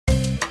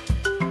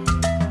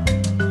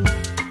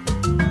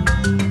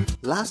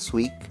Last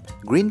week,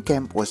 Green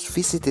Camp was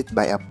visited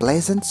by a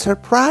pleasant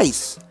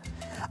surprise,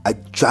 a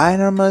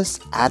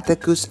ginormous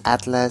Attacus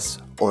atlas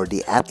or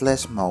the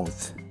atlas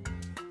moth.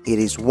 It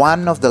is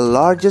one of the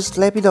largest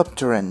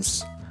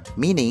lepidopterans,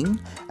 meaning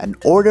an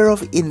order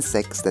of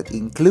insects that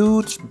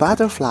includes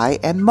butterfly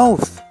and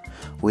moth,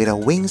 with a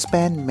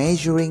wingspan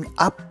measuring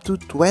up to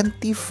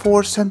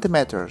 24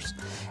 centimeters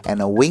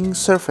and a wing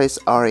surface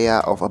area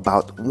of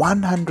about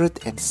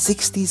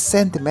 160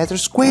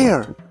 centimeters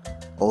square.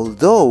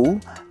 Although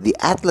the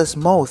atlas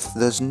moth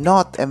does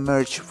not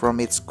emerge from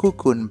its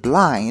cocoon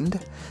blind,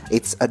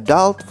 its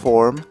adult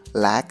form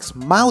lacks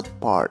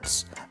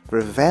mouthparts,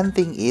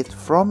 preventing it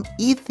from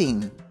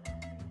eating.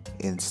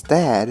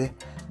 Instead,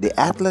 the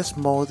atlas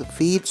moth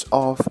feeds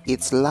off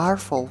its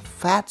larval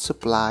fat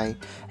supply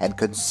and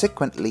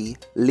consequently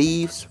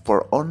lives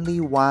for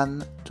only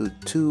 1 to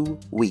 2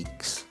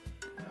 weeks.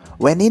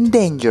 When in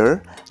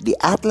danger, the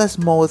atlas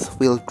moth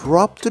will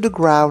drop to the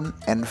ground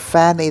and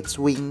fan its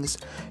wings,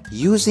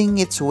 using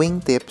its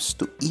wingtips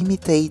to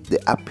imitate the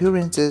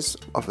appearances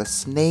of a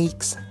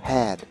snake's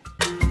head.